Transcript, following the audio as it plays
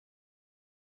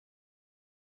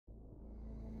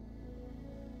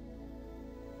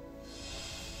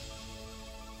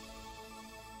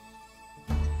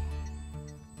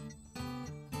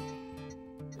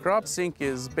CropSync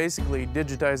is basically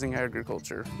digitizing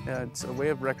agriculture. It's a way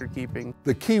of record keeping.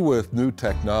 The key with new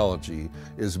technology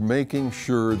is making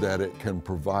sure that it can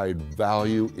provide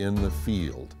value in the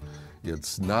field.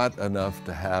 It's not enough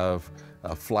to have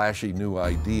a flashy new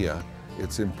idea.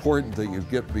 It's important that you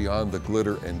get beyond the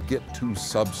glitter and get to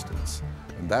substance.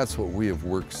 And that's what we have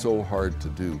worked so hard to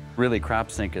do. Really,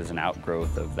 CropSync is an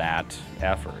outgrowth of that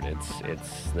effort.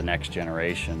 It's the next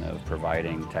generation of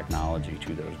providing technology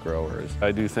to those growers.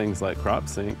 I do things like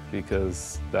CropSync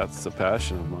because that's a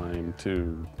passion of mine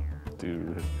to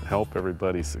help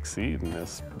everybody succeed in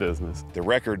this business. The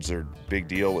records are a big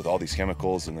deal with all these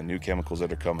chemicals and the new chemicals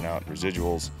that are coming out,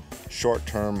 residuals. Short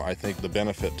term, I think the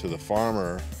benefit to the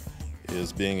farmer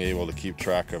is being able to keep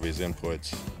track of his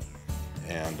inputs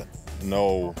and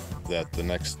know that the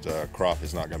next crop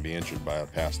is not going to be injured by a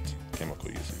past chemical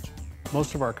usage.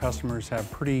 Most of our customers have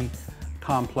pretty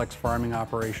complex farming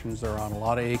operations. They're on a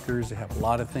lot of acres, they have a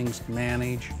lot of things to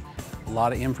manage, a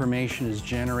lot of information is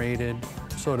generated.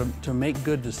 So to make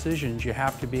good decisions, you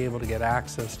have to be able to get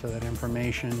access to that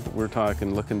information. We're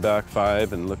talking looking back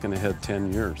 5 and looking ahead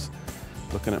 10 years,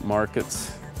 looking at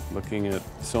markets, looking at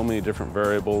so many different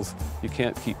variables. You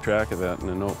can't keep track of that in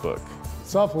a notebook.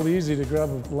 It's awful easy to grab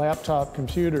a laptop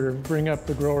computer, bring up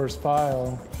the grower's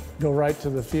file, go right to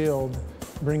the field,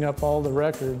 bring up all the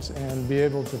records, and be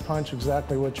able to punch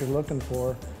exactly what you're looking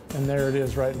for, and there it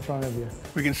is right in front of you.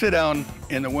 We can sit down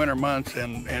in the winter months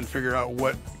and figure out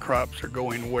what crops are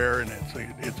going where, and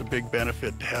it's a big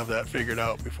benefit to have that figured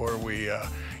out before we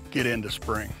get into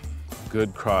spring.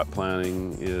 Good crop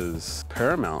planning is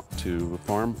paramount to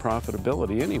farm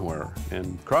profitability anywhere,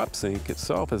 and CropSync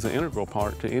itself is an integral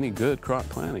part to any good crop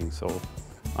planning, so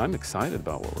I'm excited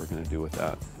about what we're going to do with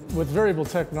that. With variable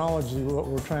technology, what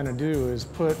we're trying to do is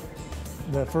put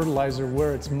the fertilizer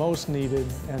where it's most needed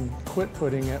and quit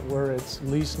putting it where it's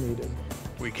least needed.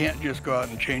 We can't just go out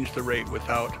and change the rate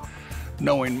without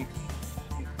knowing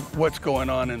what's going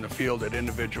on in the field at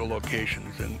individual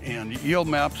locations. And yield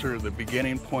maps are the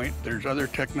beginning point. There's other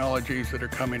technologies that are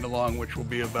coming along which will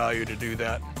be of value to do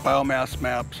that. Biomass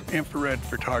maps, infrared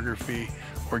photography,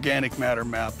 organic matter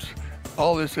maps.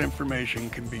 All this information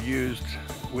can be used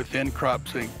within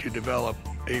CropSync to develop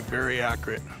a very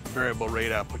accurate variable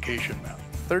rate application map.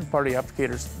 Third-party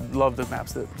applicators love the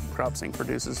maps that CropSync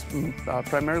produces,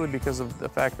 primarily because of the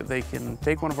fact that they can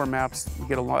take one of our maps,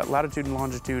 get a latitude and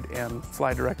longitude, and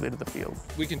fly directly to the field.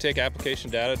 We can take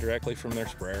application data directly from their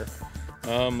sprayer,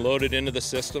 load it into the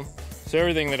system. So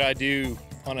everything that I do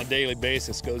on a daily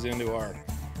basis goes into our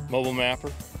mobile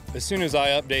mapper. As soon as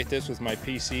I update this with my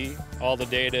PC, all the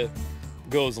data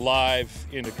goes live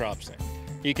into CropSync.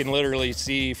 He can literally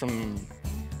see from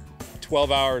 12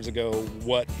 hours ago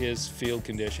what his field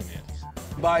condition is.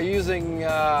 By using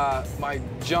my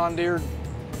John Deere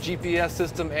GPS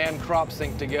system and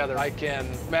CropSync together, I can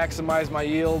maximize my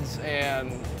yields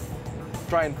and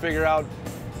try and figure out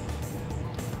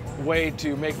a way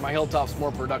to make my hilltops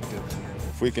more productive.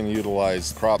 If we can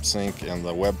utilize CropSync and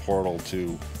the web portal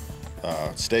to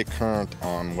stay current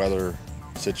on weather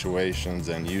situations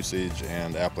and usage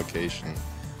and application,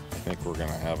 I think we're going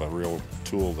to have a real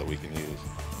tool that we can use.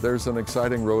 There's an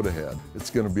exciting road ahead. It's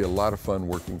going to be a lot of fun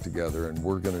working together, and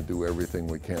we're going to do everything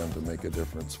we can to make a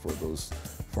difference for those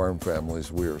farm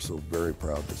families we are so very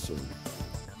proud to serve.